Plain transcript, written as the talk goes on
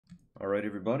All right,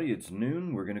 everybody, it's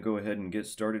noon. We're going to go ahead and get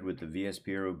started with the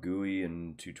VSPAERO GUI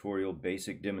and tutorial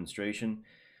basic demonstration.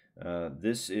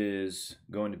 This is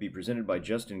going to be presented by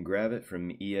Justin Gravitt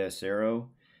from VSPAERO,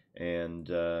 and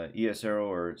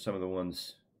VSPAERO are some of the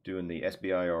ones doing the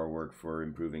SBIR work for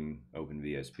improving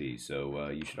OpenVSP. So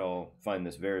you should all find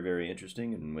this very, very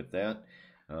interesting, and with that,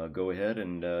 go ahead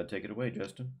and take it away,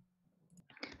 Justin.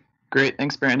 Great,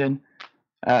 thanks, Brandon.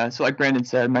 So like Brandon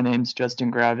said, my name's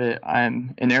Justin Gravitt.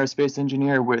 I'm an aerospace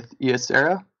engineer with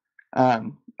VSPAERO.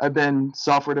 I've been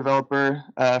software developer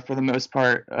for the most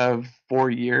part of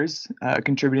 4 years,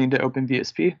 contributing to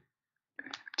OpenVSP.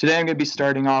 Today I'm going to be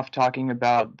starting off talking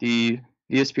about the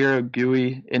VSPAERO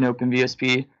GUI in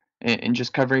OpenVSP and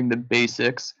just covering the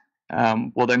basics.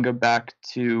 We'll then go back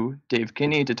to Dave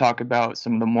Kinney to talk about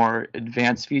some of the more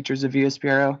advanced features of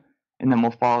VSPAERO, and then we'll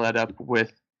follow that up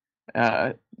with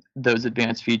those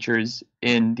advanced features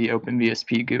in the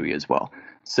OpenVSP GUI as well.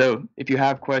 So if you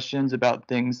have questions about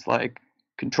things like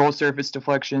control surface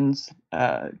deflections,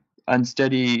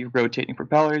 unsteady rotating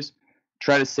propellers,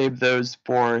 try to save those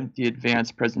for the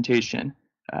advanced presentation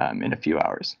in a few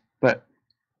hours. But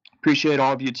appreciate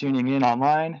all of you tuning in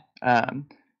online.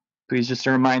 Please, just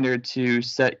a reminder to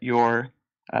set your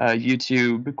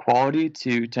YouTube quality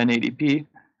to 1080p,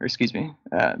 or excuse me,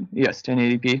 yes,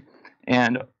 1080p.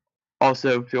 And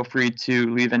also, feel free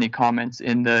to leave any comments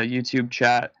in the YouTube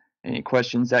chat, any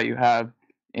questions that you have,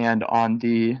 and on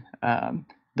the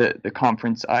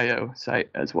conference IO site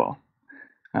as well.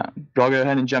 But I'll go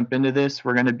ahead and jump into this.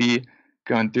 We're going to be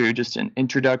going through just an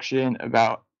introduction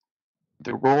about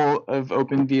the role of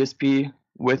OpenVSP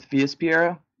with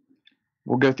VSPAERO.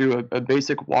 We'll go through a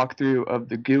basic walkthrough of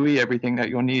the GUI, everything that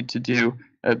you'll need to do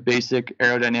a basic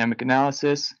aerodynamic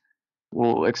analysis.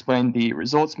 We'll explain the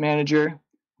results manager,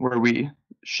 where we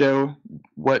show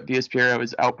what VSPAERO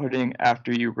is outputting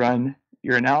after you run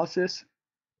your analysis.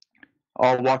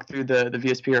 I'll walk through the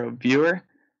VSPAERO viewer.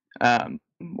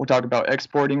 We'll talk about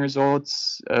exporting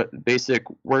results, basic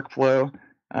workflow.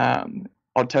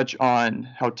 I'll touch on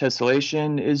how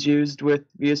tessellation is used with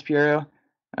VSPAERO,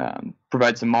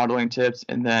 provide some modeling tips,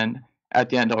 and then at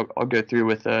the end I'll go through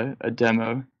with a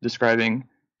demo describing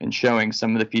and showing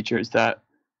some of the features that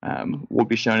will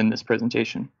be shown in this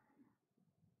presentation.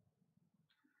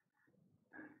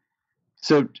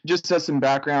 So just as some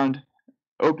background,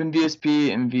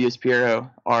 OpenVSP and VSPAERO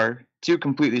are two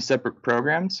completely separate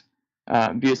programs.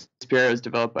 VSPAERO is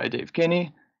developed by Dave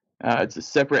Kinney. It's a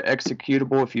separate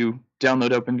executable. If you download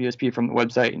OpenVSP from the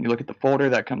website and you look at the folder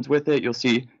that comes with it, you'll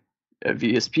see a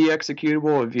VSP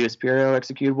executable, a VSPAERO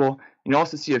executable, and you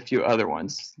also see a few other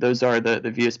ones. Those are the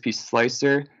VSP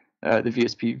slicer, the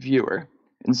VSP viewer.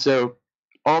 And so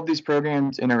all of these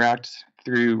programs interact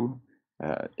through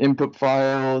input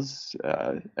files,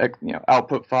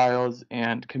 output files,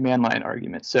 and command line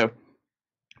arguments. So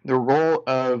the role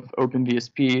of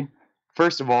OpenVSP,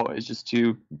 first of all, is just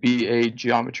to be a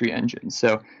geometry engine.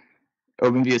 So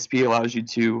OpenVSP allows you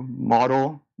to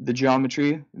model the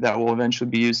geometry that will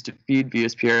eventually be used to feed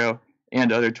VSPAERO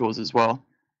and other tools as well.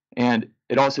 And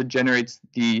it also generates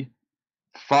the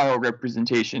file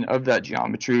representation of that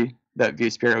geometry that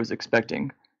VSPAERO is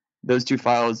expecting. Those two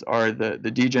files are the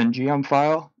dgen geom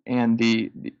file and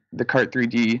the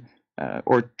cart3d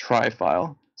or try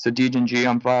file. So dgen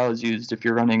geom file is used if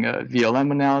you're running a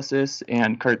VLM analysis,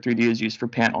 and cart3d is used for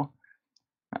panel.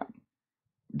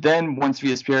 Then once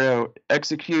VSPAERO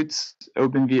executes,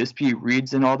 OpenVSP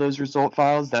reads in all those result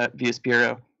files that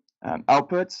VSPAERO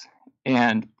outputs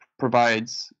and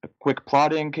provides a quick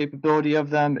plotting capability of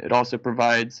them. It also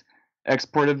provides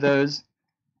export of those.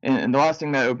 And the last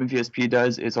thing that OpenVSP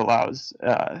does is allows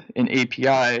an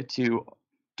API to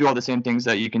do all the same things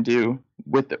that you can do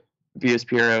with the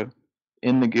VSPAERO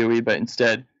in the GUI, but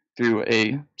instead through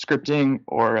a scripting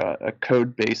or a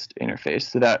code-based interface.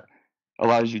 So that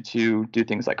allows you to do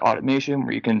things like automation,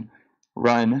 where you can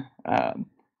run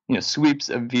sweeps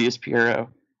of VSPAERO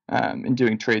and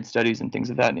doing trade studies and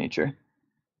things of that nature.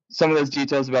 Some of those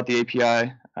details about the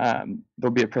API,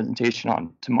 there'll be a presentation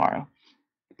on tomorrow.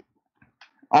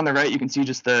 On the right, you can see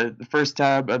just the first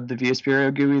tab of the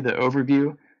VSPAERO GUI, the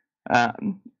overview,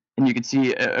 and you can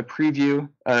see a preview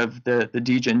of the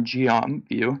dgen geom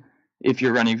view if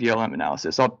you're running VLM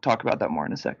analysis. I'll talk about that more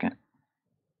in a second.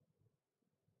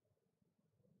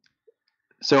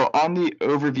 So on the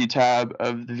overview tab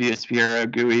of the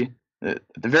VSPAERO GUI, at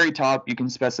the very top, you can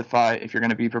specify if you're going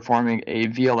to be performing a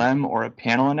VLM or a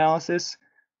panel analysis.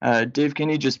 Dave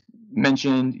Kinney just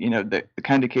mentioned, the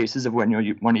kind of cases of when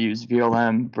you want to use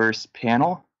VLM versus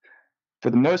panel. For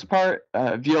the most part,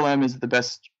 VLM is the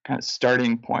best kind of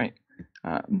starting point.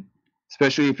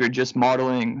 especially if you're just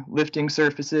modeling lifting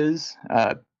surfaces.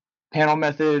 Panel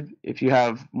method, if you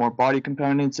have more body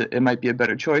components, it might be a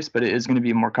better choice, but it is going to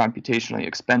be more computationally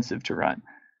expensive to run.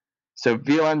 So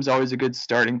VLM is always a good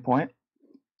starting point.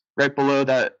 Right below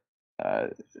that,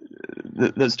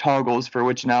 those toggles for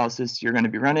which analysis you're going to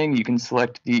be running, you can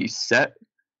select the set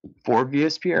for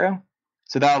VSPAERO.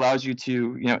 So that allows you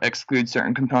to exclude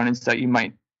certain components that you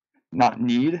might not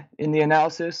need in the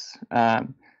analysis.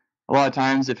 A lot of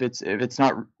times, if it's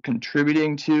not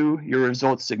contributing to your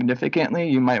results significantly,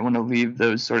 you might want to leave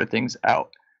those sort of things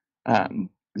out.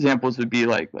 Examples would be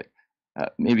like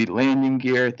maybe landing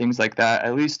gear, things like that.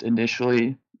 At least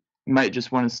initially, you might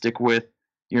just want to stick with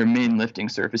your main lifting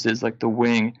surfaces like the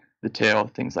wing, the tail,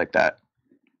 things like that.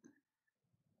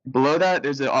 Below that,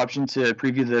 there's an option to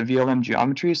preview the VLM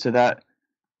geometry, so that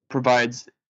provides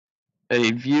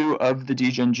a view of the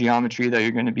degen geometry that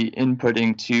you're going to be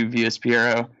inputting to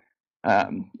VSPAERO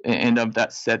and of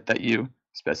that set that you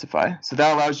specify. So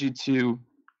that allows you to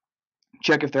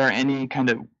check if there are any kind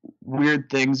of weird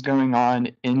things going on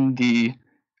in the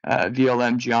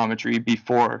VLM geometry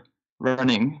before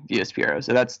running VSPAERO.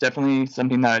 So that's definitely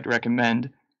something that I'd recommend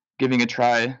giving a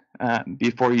try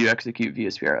before you execute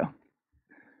VSPAERO.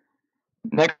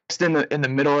 Next, in the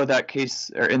middle of that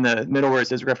case, or in the middle where it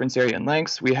says reference area and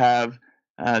lengths, we have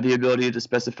the ability to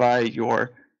specify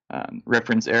your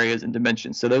reference areas and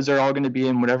dimensions. So those are all going to be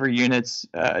in whatever units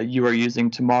you are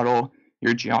using to model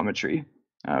your geometry.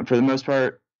 For the most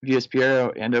part,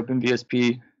 VSPAERO and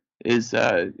OpenVSP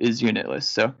is unitless.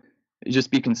 So you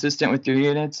just be consistent with your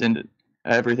units and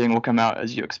everything will come out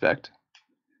as you expect.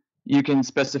 You can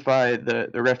specify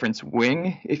the reference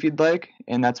wing if you'd like,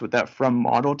 and that's what that from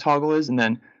model toggle is, and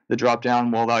then the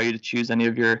drop-down will allow you to choose any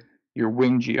of your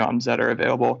wing geoms that are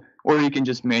available, or you can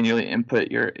just manually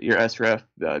input your SREF,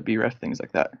 BREF, things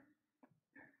like that.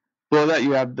 Below that,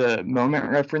 you have the moment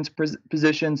reference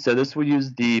position. So this will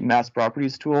use the mass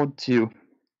properties tool to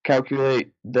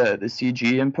calculate the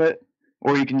CG input,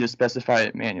 or you can just specify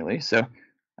it manually. So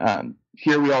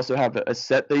here we also have a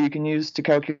set that you can use to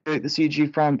calculate the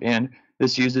CG from, and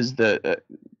this uses the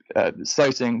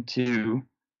slicing to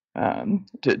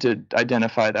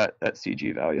identify that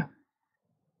CG value.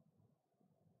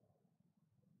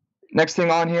 Next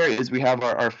thing on here is we have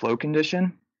our flow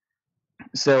condition.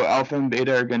 So alpha and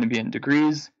beta are going to be in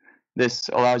degrees. This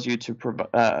allows you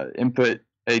to input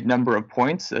a number of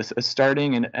points, a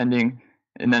starting and ending,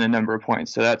 and then a number of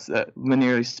points. So that's a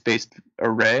linearly spaced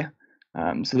array.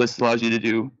 So this allows you to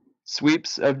do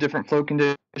sweeps of different flow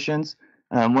conditions.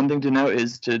 One thing to note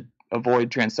is to avoid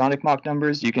transonic Mach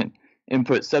numbers. You can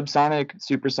input subsonic,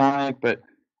 supersonic, but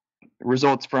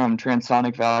results from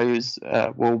transonic values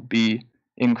will be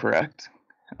incorrect.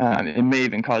 It may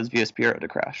even cause VSPAERO to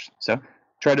crash. So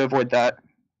try to avoid that.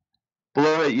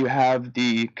 Below it, you have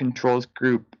the controls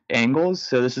group angles.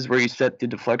 So this is where you set the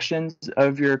deflections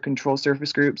of your control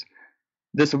surface groups.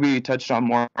 This will be touched on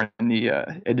more in the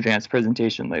advanced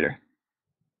presentation later.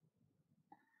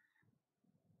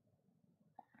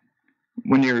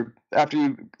 After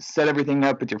you set everything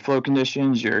up with your flow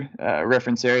conditions, your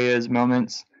reference areas,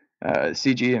 moments,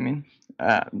 CG,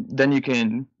 then you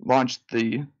can launch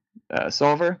the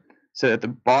solver. So at the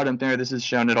bottom there, this is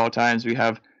shown at all times, we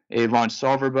have a launch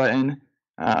solver button.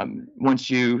 Once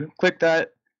you click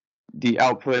that, the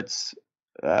outputs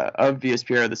of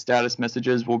VSPAERO, the status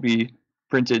messages, will be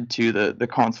printed to the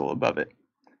console above it.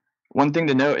 One thing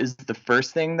to note is the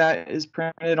first thing that is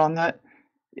printed on that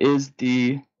is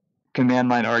the command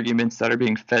line arguments that are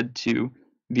being fed to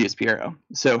VSPAERO.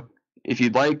 So if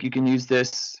you'd like, you can use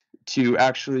this to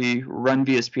actually run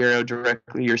VSPAERO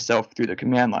directly yourself through the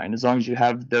command line. As long as you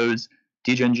have those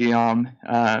degen geom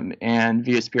and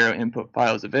VSPAERO input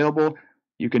files available,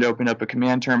 you can open up a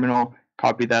command terminal,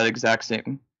 copy that exact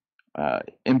same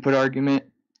input argument,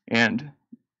 and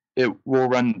it will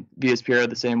run VSPAERO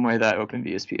the same way that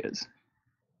OpenVSP is.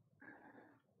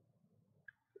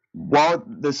 While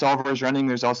the solver is running,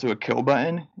 there's also a kill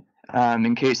button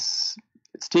in case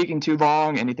it's taking too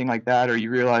long, anything like that, or you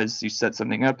realize you set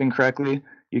something up incorrectly,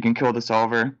 you can kill the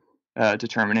solver to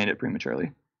terminate it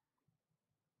prematurely.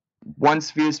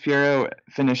 Once VSPAERO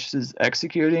finishes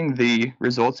executing, the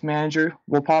results manager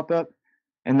will pop up,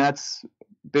 and that's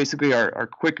basically our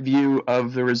quick view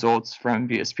of the results from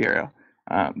VSPAERO.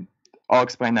 I'll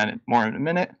explain that more in a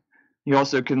minute. You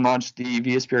also can launch the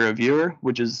VSPAERO viewer,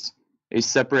 which is a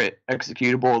separate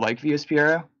executable like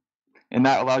VSPAERO, and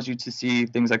that allows you to see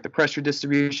things like the pressure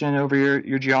distribution over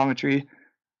your geometry,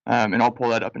 and I'll pull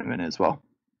that up in a minute as well.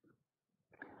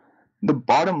 The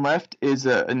bottom left is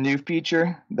a new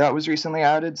feature that was recently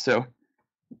added. So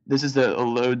this is a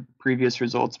load previous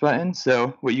results button.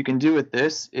 So what you can do with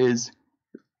this is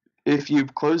if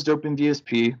you've closed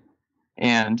OpenVSP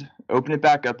and open it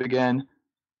back up again,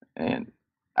 and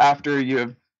after you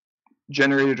have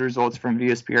generated results from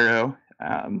VSPAERO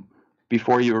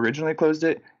before you originally closed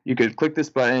it, you could click this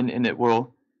button and it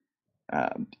will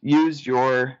use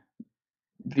your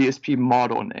VSP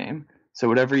model name. So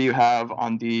whatever you have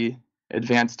on the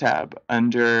Advanced tab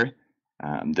under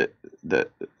the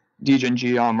dgen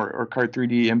geom or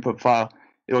cart3d input file,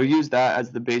 it'll use that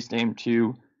as the base name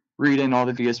to read in all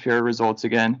the VSPAERO results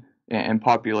again and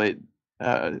populate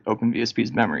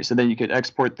OpenVSP's memory. So then you could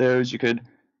export those, you could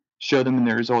show them in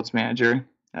the results manager,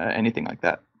 anything like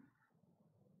that.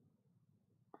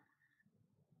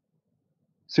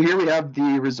 So here we have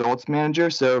the results manager.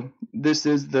 So this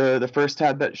is the first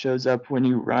tab that shows up when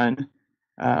you run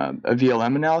a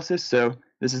VLM analysis. So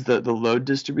this is the load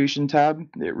distribution tab.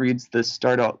 It reads the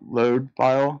start.load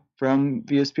file from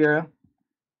VSPAERO.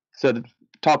 So the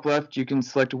top left, you can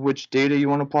select which data you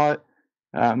want to plot.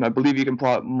 I believe you can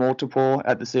plot multiple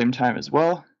at the same time as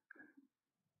well.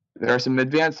 There are some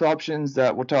advanced options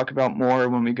that we'll talk about more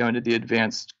when we go into the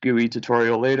advanced GUI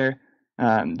tutorial later.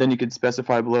 Then you could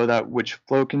specify below that which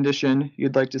flow condition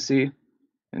you'd like to see.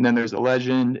 And then there's a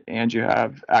legend, and you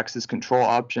have access control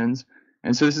options.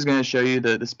 And so this is going to show you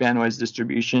the span-wise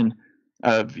distribution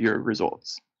of your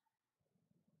results.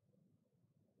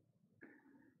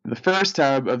 The first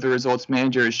tab of the results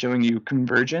manager is showing you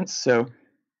convergence. So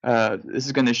this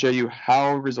is going to show you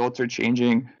how results are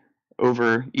changing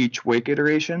over each wake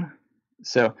iteration.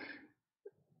 So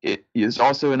it is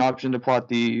also an option to plot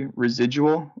the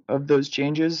residual of those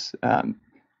changes.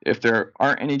 If there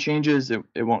aren't any changes, it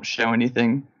won't show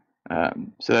anything.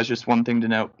 So that's just one thing to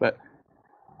note. But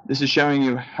this is showing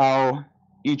you how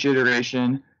each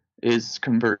iteration is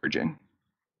converging.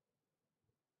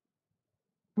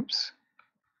 Oops.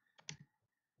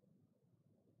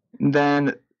 And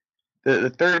then the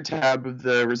third tab of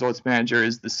the results manager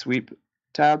is the sweep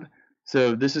tab.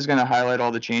 So this is going to highlight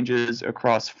all the changes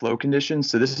across flow conditions.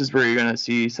 So this is where you're going to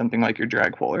see something like your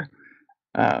drag polar.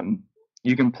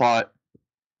 You can plot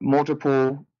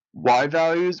multiple y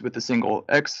values with a single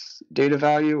x data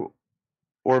value,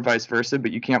 or vice versa,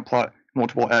 but you can't plot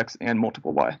multiple x and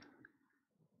multiple y.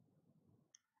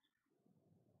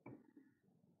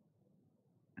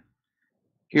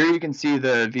 Here you can see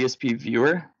the VSP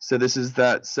viewer. So this is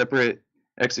that separate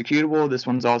executable. This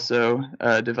one's also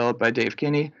developed by Dave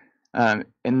Kinney. And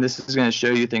this is going to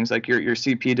show you things like your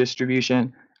CP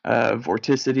distribution,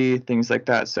 vorticity, things like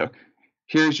that. So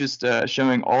here's just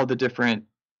showing all the different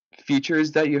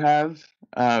features that you have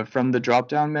from the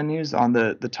drop-down menus on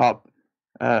the top,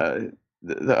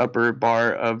 the upper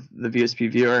bar of the VSP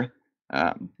viewer.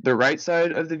 The right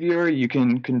side of the viewer, you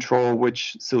can control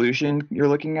which solution you're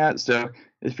looking at. So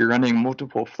if you're running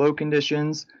multiple flow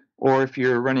conditions, or if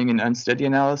you're running an unsteady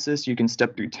analysis, you can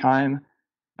step through time.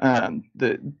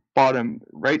 The bottom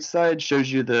right side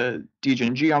shows you the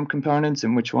dgen geom components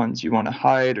and which ones you want to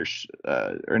hide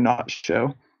or not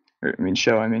show.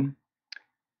 Show.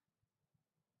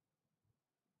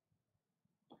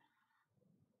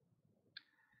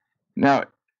 Now,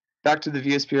 back to the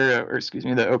VSPAERO, or excuse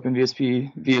me, the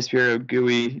OpenVSP VSPAERO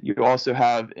GUI, you also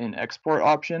have an export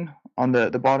option on the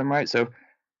bottom right. So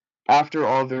after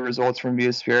all the results from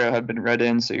VSPAERO have been read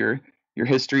in, so your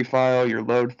history file, your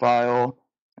load file,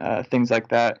 things like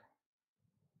that,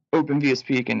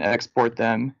 OpenVSP can export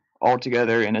them all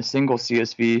together in a single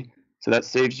CSV. So that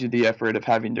saves you the effort of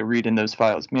having to read in those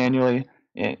files manually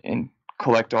and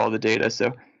collect all the data.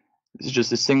 So this is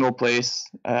just a single place.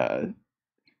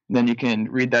 Then you can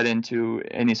read that into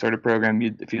any sort of program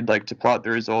if you'd like to plot the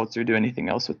results or do anything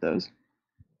else with those.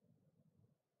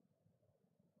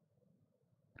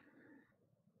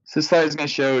 So this slide is going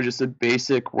to show just a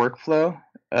basic workflow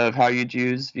of how you'd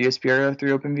use VSPAERO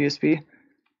through OpenVSP.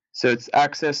 So it's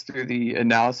accessed through the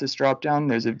analysis dropdown.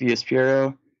 There's a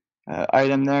VSPAERO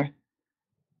item there.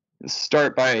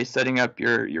 Start by setting up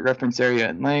your reference area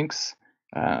and lengths,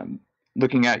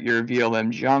 looking at your VLM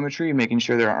geometry, making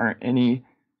sure there aren't any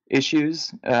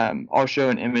issues. I'll show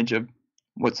an image of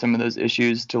what some of those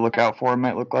issues to look out for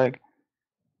might look like.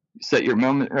 Set your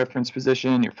moment reference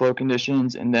position, your flow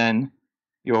conditions, and then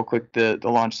you'll click the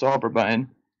launch solver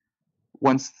button.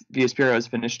 Once VSPAERO is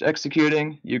finished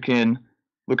executing, you can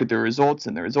look at the results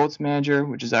in the results manager,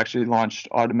 which is actually launched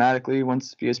automatically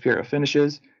once VSPAERO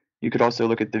finishes. You could also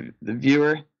look at the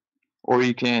viewer, or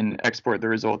you can export the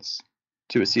results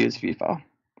to a CSV file.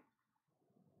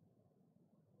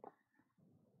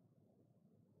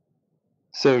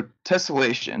 So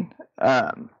tessellation.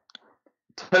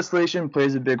 tessellation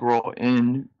plays a big role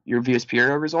in your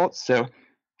VSPAERO results. So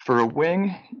for a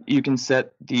wing, you can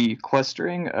set the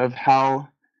clustering of how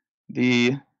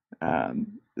the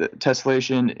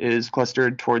tessellation is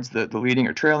clustered towards the leading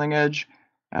or trailing edge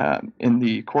in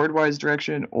the chordwise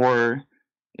direction, or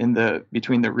in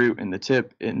between the root and the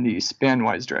tip in the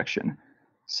spanwise direction.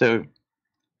 So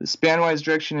the spanwise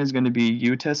direction is going to be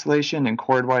U tessellation, and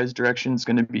chordwise direction is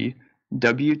going to be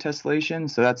W tessellation.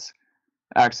 So that's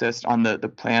accessed on the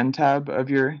plan tab of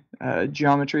your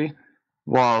geometry,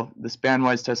 while the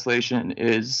spanwise tessellation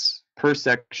is per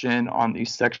section on the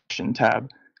section tab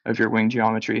of your wing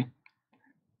geometry.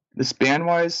 The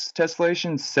spanwise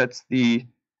tessellation sets the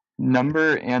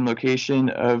number and location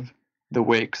of the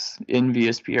wakes in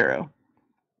VSPAERO.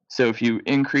 So if you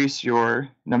increase your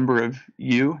number of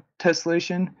U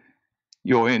tessellation,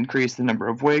 you'll increase the number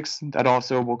of wakes. That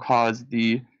also will cause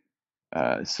the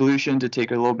solution to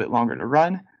take a little bit longer to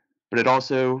run, but it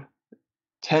also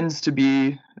tends to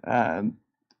be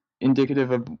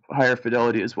indicative of higher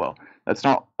fidelity as well. That's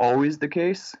not always the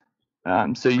case,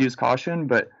 so use caution,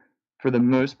 but for the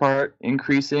most part,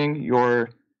 increasing your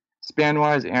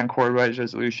spanwise and chordwise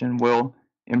resolution will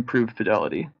improve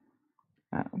fidelity.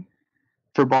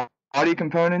 For body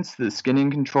components, the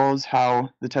skinning controls how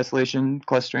the tessellation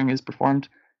clustering is performed.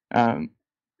 And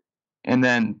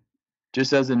then,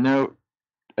 just as a note,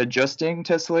 adjusting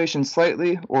tessellation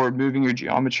slightly or moving your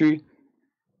geometry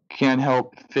can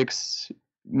help fix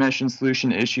mesh and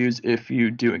solution issues if you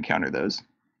do encounter those.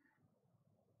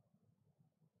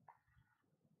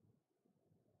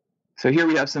 So here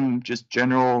we have some just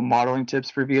general modeling tips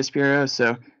for VSPAERO.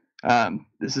 So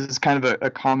this is kind of a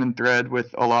common thread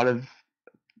with a lot of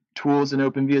tools in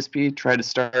OpenVSP. Try to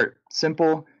start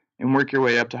simple and work your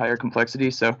way up to higher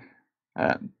complexity. So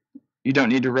you don't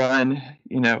need to run,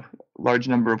 large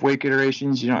number of wake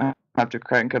iterations. You don't have to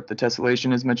crank up the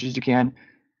tessellation as much as you can.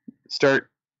 Start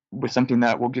with something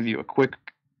that will give you a quick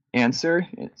answer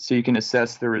so you can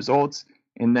assess the results,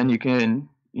 and then you can,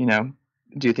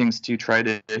 do things to try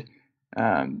to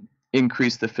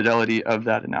increase the fidelity of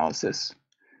that analysis.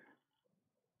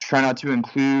 Try not to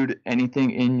include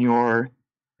anything in your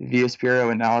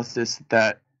VSPAERO analysis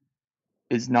that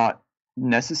is not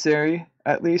necessary,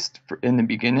 at least in the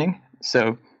beginning.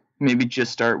 So maybe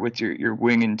just start with your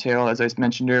wing and tail, as I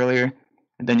mentioned earlier,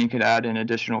 and then you could add in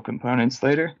additional components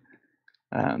later.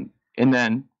 And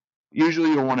then usually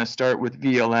you'll want to start with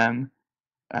VLM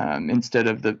instead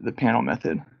of the panel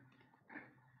method.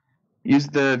 Use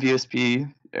the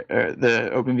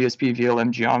OpenVSP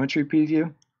VLM geometry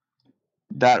preview.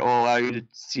 That will allow you to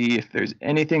see if there's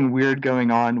anything weird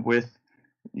going on with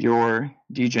your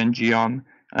dgen geom.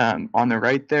 On the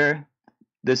right there,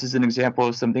 this is an example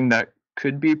of something that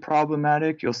could be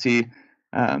problematic. You'll see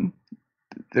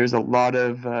there's a lot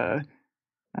of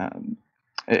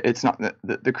it's not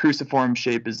the cruciform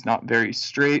shape is not very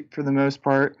straight for the most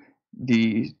part.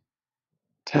 The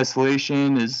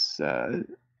tessellation is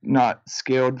not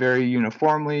scaled very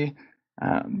uniformly.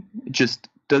 It just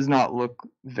does not look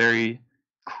very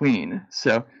clean.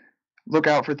 So look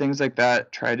out for things like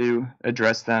that. Try to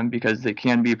address them because they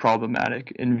can be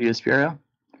problematic in VSPAERO.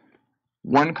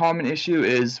 One common issue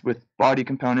is with body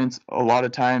components. A lot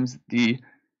of times the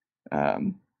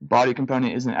body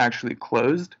component isn't actually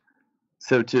closed.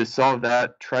 So to solve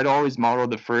that, try to always model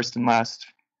the first and last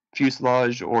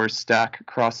fuselage or stack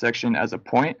cross-section as a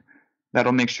point.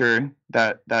 That'll make sure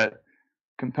that that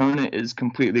component is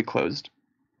completely closed.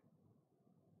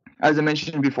 As I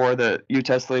mentioned before, the U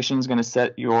tessellation is going to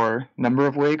set your number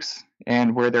of wakes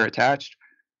and where they're attached.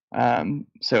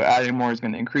 So adding more is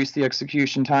going to increase the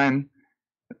execution time,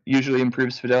 usually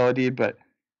improves fidelity, but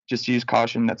just use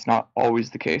caution, that's not always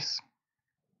the case.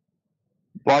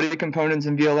 Body components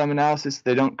in VLM analysis,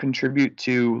 they don't contribute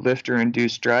to lift or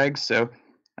induced drag, so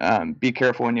be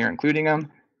careful when you're including them.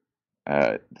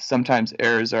 Sometimes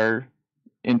errors are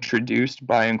introduced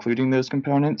by including those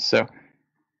components, so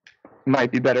you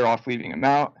might be better off leaving them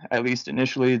out, at least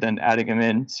initially, than adding them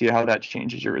in, see how that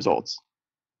changes your results.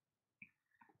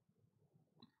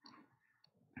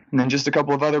 And then just a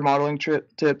couple of other modeling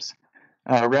tips.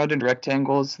 Rounded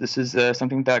rectangles, this is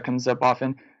something that comes up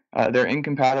often. They're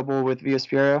incompatible with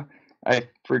VSPAERO. I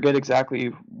forget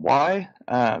exactly why,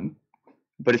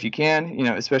 but if you can,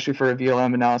 especially for a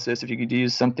VLM analysis, if you could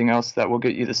use something else that will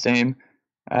get you the same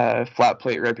flat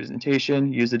plate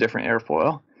representation, use a different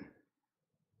airfoil.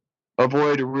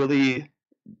 Avoid really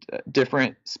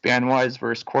different spanwise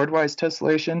versus chordwise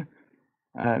tessellation.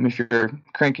 If you're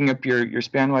cranking up your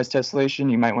spanwise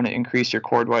tessellation, you might want to increase your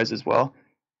chordwise as well.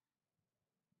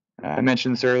 I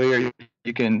mentioned this earlier,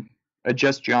 you can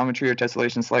adjust geometry or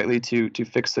tessellation slightly to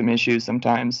fix some issues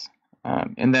sometimes.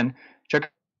 And then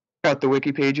check out the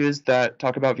wiki pages that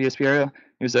talk about VSPAERO.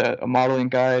 There's a modeling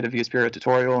guide, a VSPAERO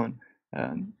tutorial,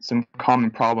 and some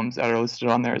common problems that are listed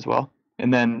on there as well.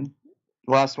 And then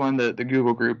the last one, the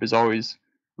Google group, is always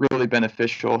really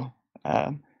beneficial.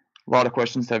 A lot of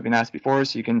questions have been asked before,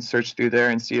 so you can search through there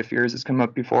and see if yours has come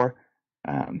up before,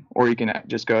 or you can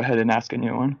just go ahead and ask a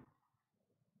new one.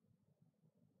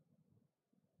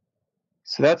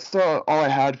 So that's all I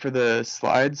had for the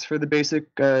slides for the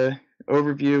basic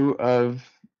overview of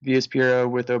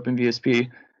VSPAERO with OpenVSP.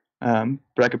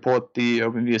 But I could pull up the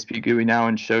OpenVSP GUI now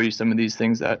and show you some of these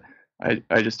things that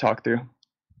I just talked through.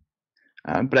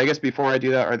 But I guess before I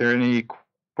do that, are there any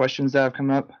questions that have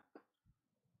come up?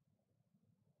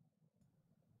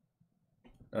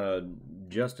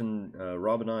 Justin,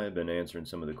 Rob and I have been answering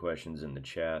some of the questions in the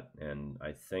chat, and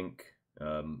I think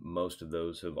most of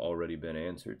those have already been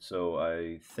answered. So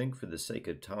I think for the sake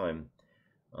of time,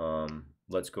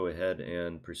 let's go ahead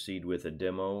and proceed with a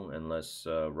demo, unless,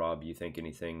 Rob, you think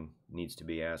anything needs to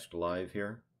be asked live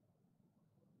here?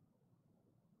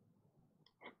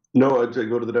 No, I'd say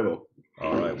go to the demo.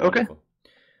 All right, wonderful.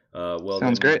 Okay. Well,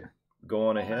 sounds great. Go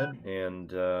on ahead,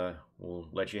 and we'll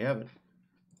let you have it.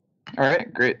 All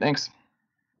right, great, thanks.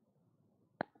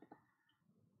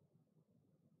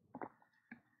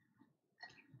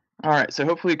 All right, so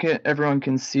hopefully everyone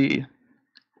can see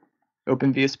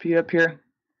OpenVSP up here.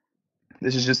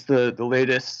 This is just the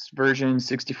latest version,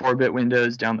 64-bit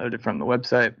Windows, downloaded from the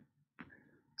website.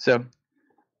 So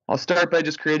I'll start by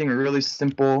just creating a really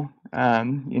simple,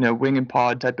 wing and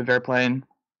pod type of airplane.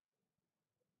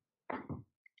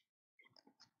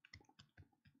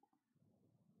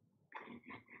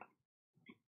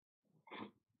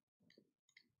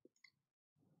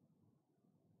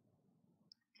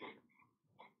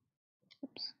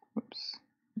 Oops,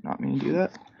 not meaning to do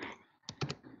that.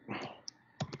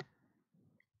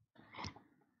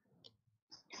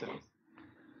 So,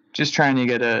 just trying to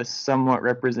get a somewhat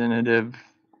representative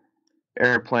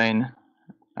airplane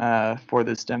for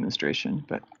this demonstration,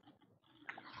 but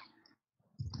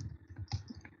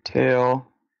tail,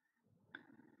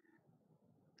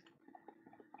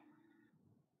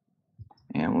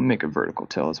 and we'll make a vertical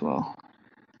tail as well.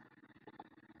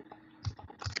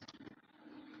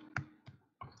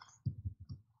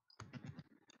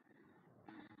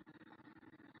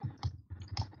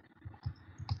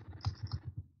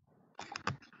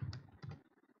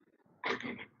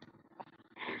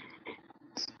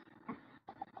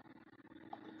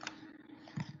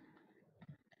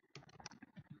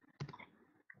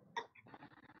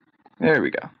 There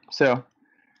we go. So,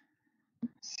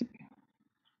 let's see.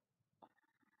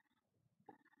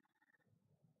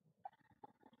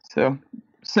 So,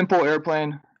 simple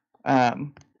airplane, not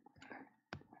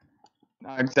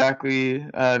exactly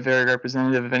very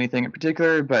representative of anything in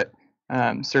particular, but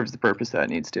serves the purpose that it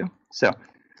needs to. So,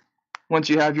 once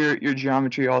you have your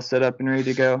geometry all set up and ready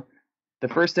to go, the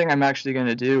first thing I'm actually going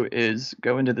to do is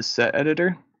go into the set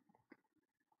editor,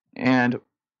 and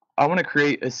I want to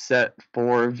create a set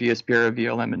for VSPAERO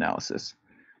VLM analysis.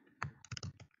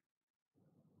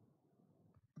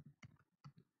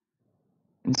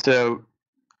 And so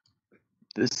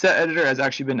the set editor has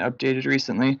actually been updated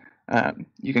recently.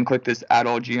 You can click this Add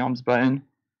All Geoms button,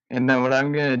 and then what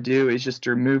I'm going to do is just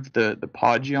remove the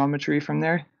pod geometry from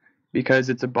there, because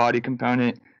it's a body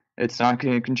component. It's not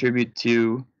going to contribute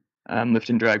to lift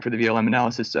and drag for the VLM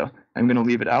analysis, so I'm going to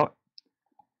leave it out.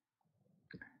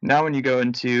 Now when you go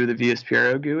into the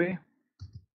VSPAERO GUI,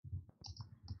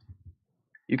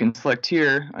 you can select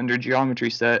here under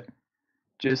Geometry Set,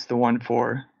 just the one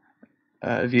for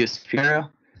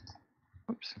VSPAERO.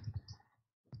 Oops.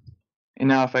 And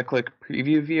now if I click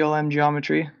Preview VLM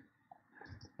Geometry,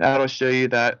 that'll show you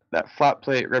that flat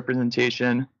plate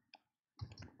representation.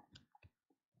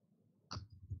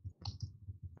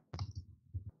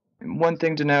 And one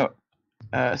thing to note,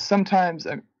 sometimes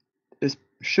this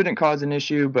shouldn't cause an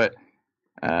issue, but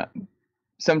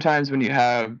sometimes when you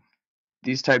have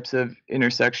these types of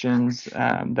intersections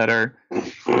that are,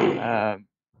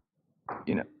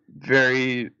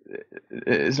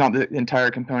 it's not the entire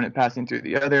component passing through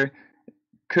the other,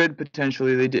 could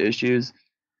potentially lead to issues.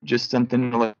 Just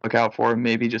something to look out for.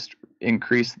 Maybe just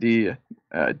increase the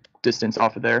distance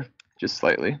off of there just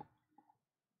slightly.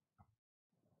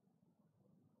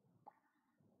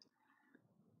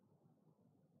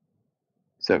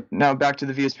 So now back to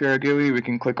the VSPAERO GUI, we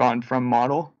can click on From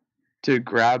Model to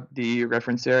grab the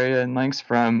reference area and lengths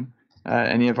from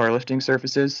any of our lifting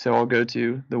surfaces. So I'll go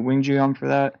to the wing geom for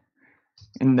that.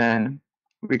 And then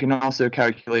we can also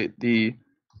calculate the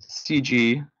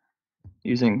CG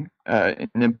using an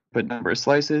input number of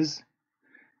slices.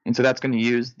 And so that's going to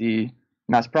use the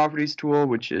mass properties tool,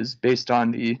 which is based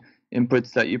on the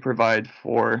inputs that you provide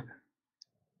for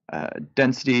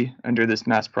density under this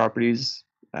mass properties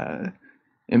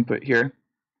input here.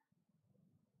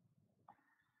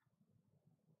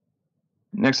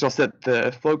 Next, I'll set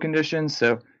the flow conditions.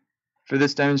 So for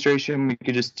this demonstration, we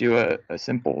could just do a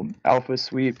simple alpha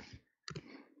sweep.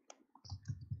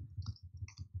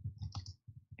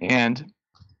 And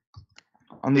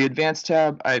on the advanced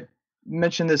tab, I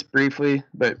mentioned this briefly,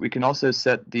 but we can also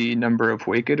set the number of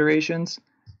wake iterations.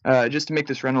 Just to make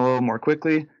this run a little more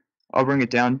quickly, I'll bring it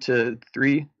down to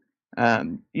 3.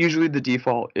 Usually the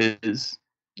default is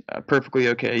perfectly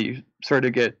okay. You sort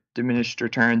of get diminished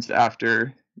returns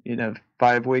after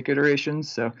 5 wake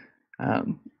iterations. So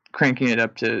cranking it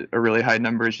up to a really high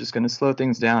number is just going to slow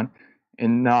things down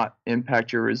and not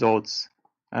impact your results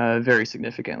very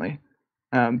significantly.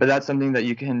 But that's something that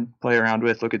you can play around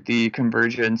with, look at the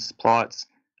convergence plots,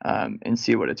 and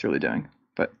see what it's really doing.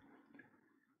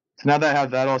 So now that I have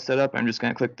that all set up, I'm just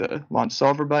going to click the Launch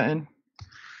Solver button.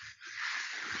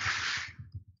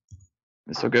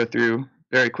 This will go through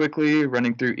very quickly,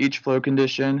 running through each flow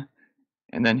condition.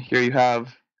 And then here you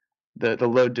have the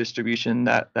load distribution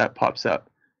that pops up.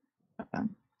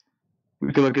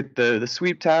 We can look at the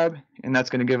sweep tab, and that's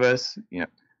going to give us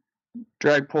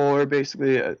drag polar,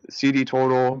 basically a CD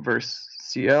total versus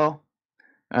CL.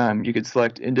 You could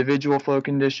select individual flow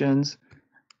conditions.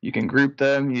 You can group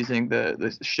them using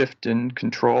the shift and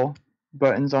control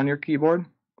buttons on your keyboard.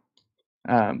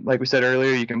 Like we said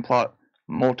earlier, you can plot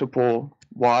multiple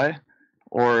Y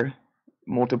or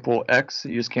multiple X.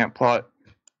 You just can't plot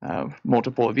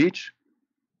multiple of each.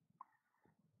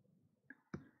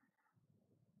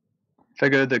 If I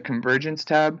go to the convergence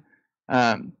tab,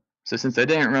 so since I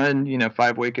didn't run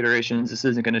 5 wake iterations, this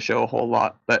isn't going to show a whole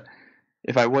lot. But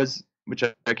if I was, which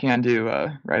I can do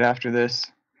right after this,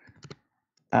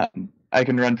 I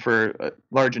can run for a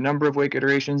larger number of wake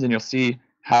iterations, and you'll see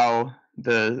how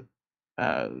the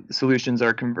solutions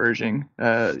are converging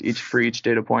for each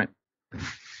data point.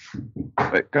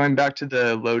 But going back to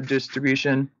the load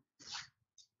distribution,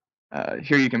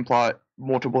 here you can plot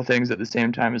multiple things at the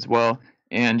same time as well,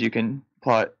 and you can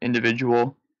plot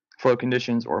individual flow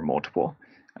conditions or multiple.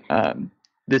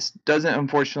 This doesn't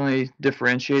unfortunately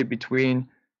differentiate between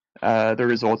the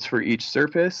results for each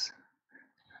surface.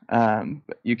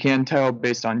 But you can tell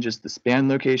based on just the span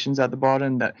locations at the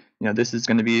bottom that this is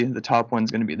going to be the top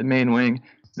one's going to be the main wing.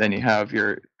 Then you have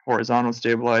your horizontal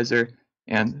stabilizer,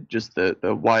 and just the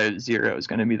Y0 is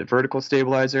going to be the vertical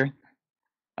stabilizer.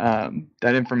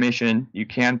 That information you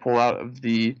can pull out of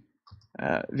the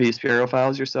VSPAERO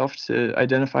files yourself to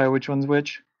identify which one's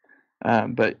which.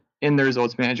 But in the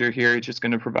results manager here, it's just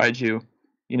going to provide you,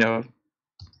 a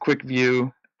quick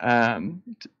view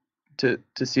to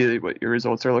see what your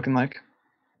results are looking like.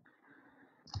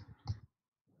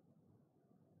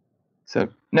 So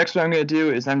next what I'm going to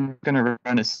do is I'm going to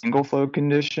run a single flow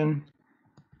condition,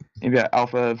 maybe at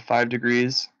alpha of 5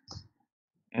 degrees,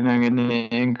 and I'm going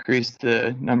to increase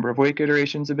the number of wake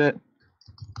iterations a bit.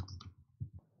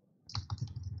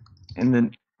 And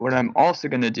then what I'm also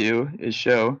going to do is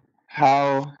show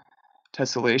how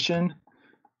tessellation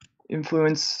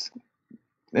influences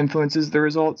the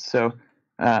results. So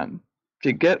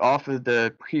to get off of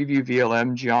the preview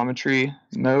VLM geometry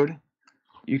mode,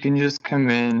 you can just come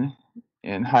in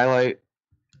and highlight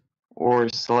or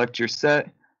select your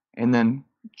set and then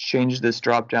change this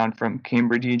drop down from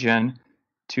camber degen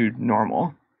to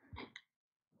normal.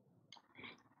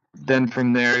 Then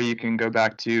from there you can go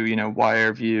back to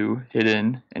wire view,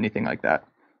 hidden, anything like that.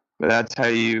 But that's how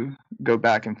you go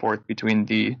back and forth between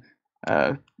the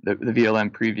VLM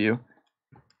preview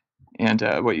and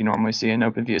what you normally see in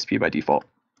OpenVSP by default.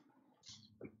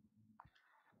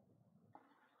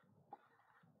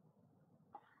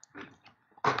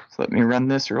 So let me run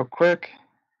this real quick.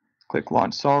 Click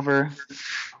Launch Solver.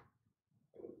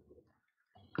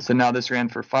 So now this ran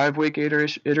for 5 wake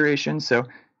iterations. So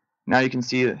now you can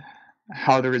see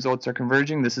how the results are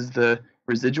converging. This is the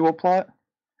residual plot.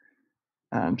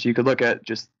 So you could look at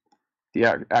just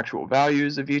the actual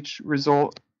values of each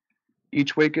result,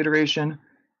 each wake iteration,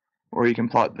 or you can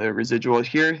plot the residual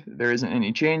here. There isn't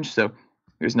any change, so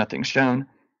there's nothing shown.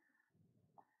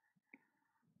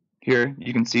 Here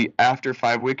you can see after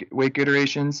 5 wake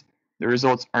iterations, the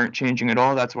results aren't changing at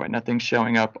all. That's why nothing's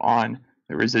showing up on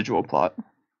the residual plot.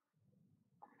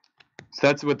 So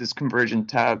that's what this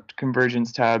convergence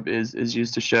tab is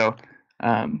used to show.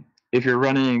 If you're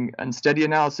running unsteady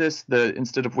analysis,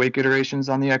 instead of wake iterations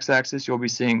on the x-axis, you'll be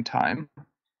seeing time.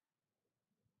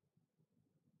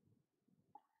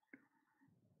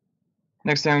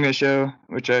 Next thing I'm going to show,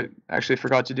 which I actually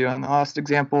forgot to do on the last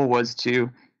example, was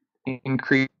to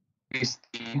increase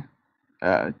the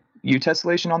U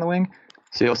tessellation on the wing.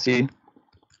 So you'll see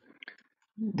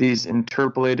these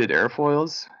interpolated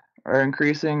airfoils are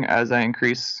increasing as I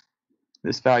increase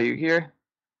this value here.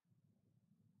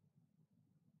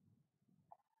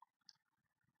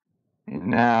 And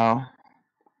now,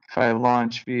 if I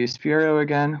launch VSPAERO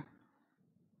again,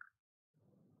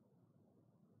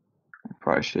 I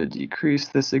probably should decrease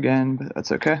this again, but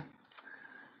that's okay.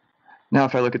 Now,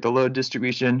 if I look at the load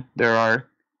distribution, there are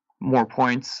more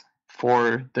points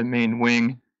for the main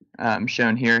wing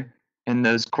shown here, and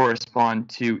those correspond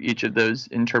to each of those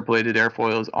interpolated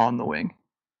airfoils on the wing.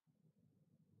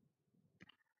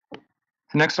 So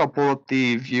next, I'll pull up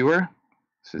the viewer.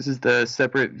 So this is the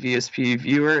separate VSP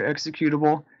viewer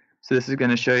executable. So this is going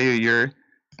to show you your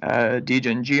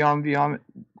degen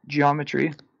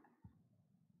geometry.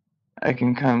 I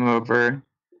can come over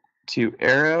to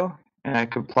Aero, and I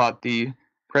could plot the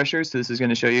pressure. So this is going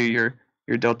to show you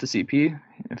your delta CP.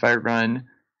 If I run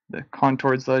the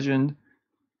contours legend,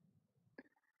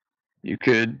 you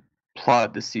could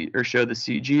plot the show the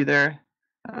CG there.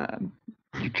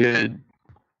 You could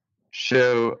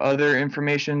show other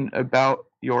information about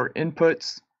your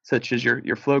inputs, such as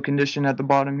your flow condition at the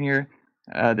bottom here,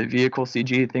 the vehicle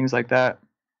CG, things like that.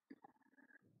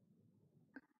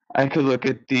 I could look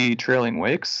at the trailing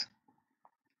wakes.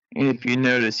 And if you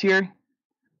notice here,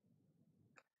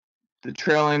 the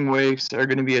trailing wakes are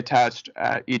going to be attached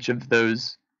at each of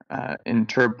those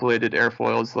interpolated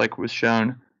airfoils like was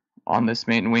shown on this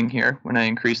main wing here when I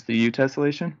increased the U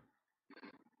tessellation.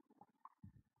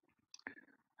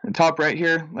 The top right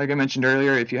here, like I mentioned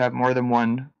earlier, if you have more than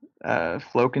one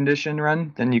flow condition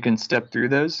run, then you can step through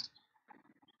those.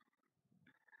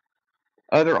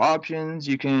 Other options,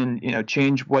 you can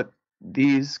change what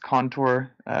these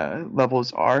contour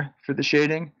levels are for the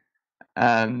shading.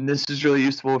 This is really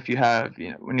useful if you have,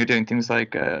 when you're doing things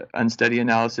like unsteady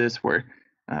analysis where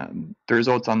the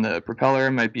results on the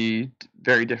propeller might be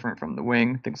very different from the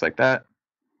wing, things like that.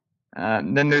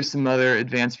 Then there's some other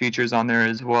advanced features on there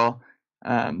as well.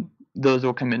 Those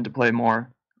will come into play more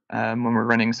when we're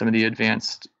running some of the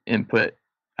advanced input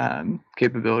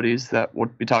capabilities that we'll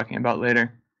be talking about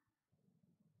later.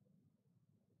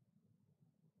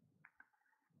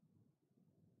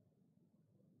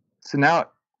 So now,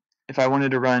 if I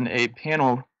wanted to run a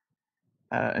panel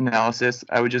analysis,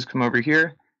 I would just come over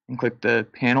here and click the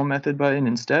panel method button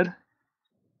instead.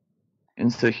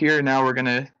 And so here now we're going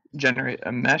to generate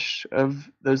a mesh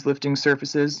of those lifting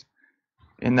surfaces,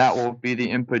 and that will be the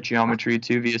input geometry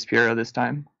to VSPAERO this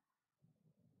time.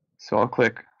 So I'll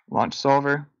click Launch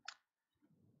Solver,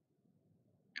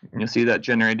 and you'll see that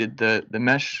generated the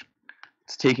mesh.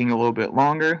 It's taking a little bit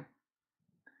longer.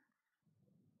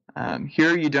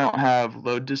 Here you don't have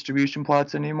load distribution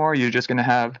plots anymore. You're just going to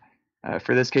have,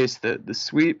 for this case, the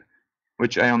sweep,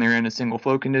 which I only ran a single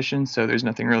flow condition, so there's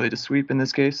nothing really to sweep in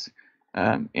this case,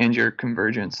 and your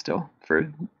convergence still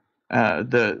for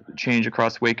the change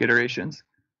across wake iterations.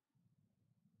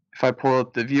 If I pull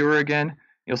up the viewer again,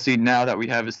 you'll see now that we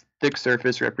have a thick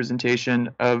surface representation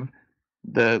of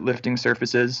the lifting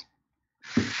surfaces,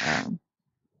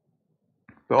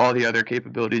 but all the other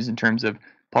capabilities in terms of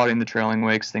plotting the trailing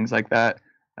wakes, things like that,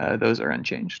 those are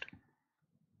unchanged.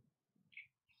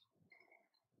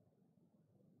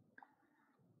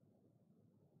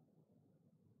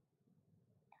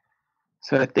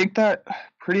 So I think that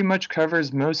pretty much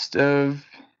covers most of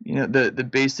the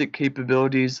basic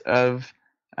capabilities of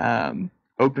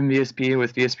OpenVSP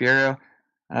with VSPAERO.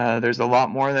 There's a lot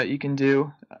more that you can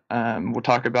do. We'll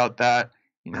talk about that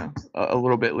a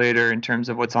little bit later in terms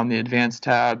of what's on the advanced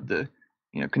tab, the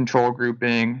control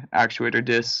grouping, actuator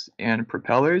discs, and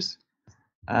propellers.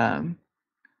 But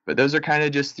those are kind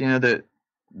of just the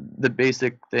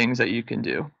basic things that you can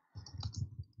do.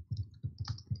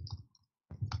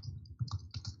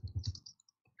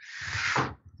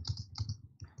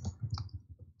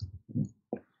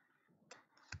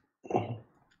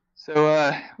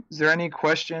 So is there any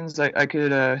questions I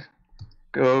could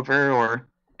go over, or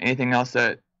anything else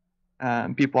that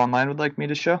people online would like me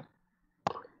to show?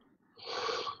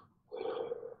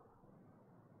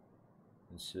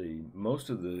 Let's see. Most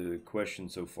of the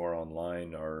questions so far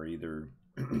online are either,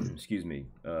 excuse me,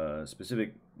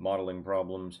 specific modeling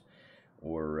problems,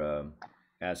 or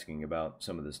asking about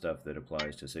some of the stuff that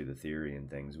applies to, say, the theory and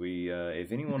things.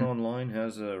 If anyone online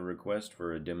has a request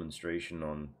for a demonstration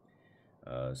on,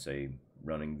 say,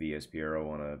 running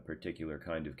VSPAERO on a particular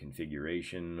kind of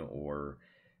configuration, or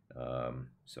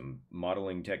some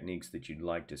modeling techniques that you'd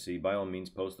like to see, by all means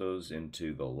post those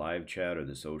into the live chat or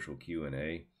the social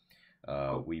Q&A.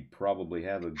 We probably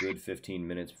have a good 15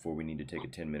 minutes before we need to take a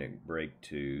 10-minute break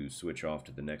to switch off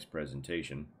to the next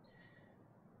presentation.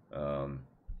 Let's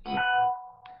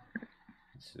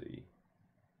see.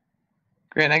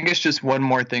 Great, and I guess just one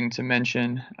more thing to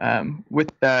mention.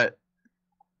 With that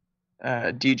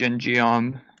degen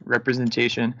geom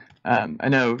representation,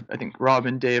 I think Rob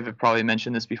and Dave have probably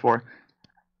mentioned this before.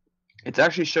 It's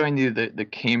actually showing you the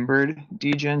cambered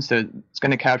degen, so it's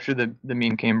going to capture the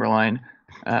mean camber line.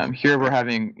 Here we're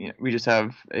having, we just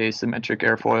have a symmetric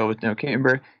airfoil with no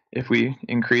camber. If we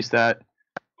increase that,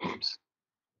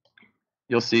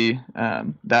 you'll see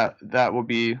that will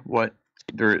be what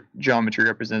the geometry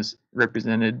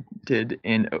represented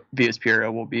in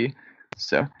VSPAERO will be.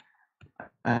 So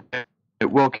it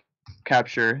will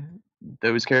capture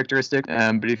those characteristics,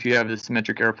 but if you have the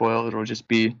symmetric airfoil, it'll just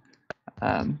be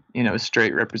a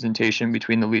straight representation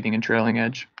between the leading and trailing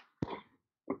edge.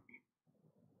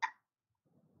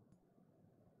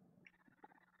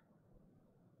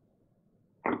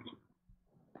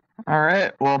 All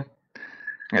right, well,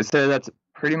 like I said, that's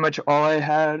pretty much all I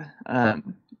had.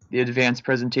 The advanced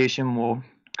presentation will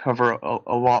cover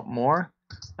a lot more,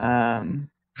 but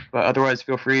otherwise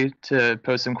feel free to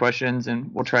post some questions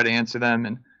and we'll try to answer them.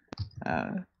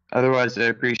 And otherwise, I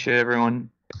appreciate everyone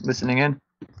listening in.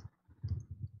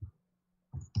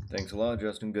 Thanks a lot,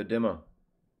 Justin. Good demo.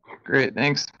 Great,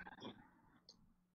 thanks.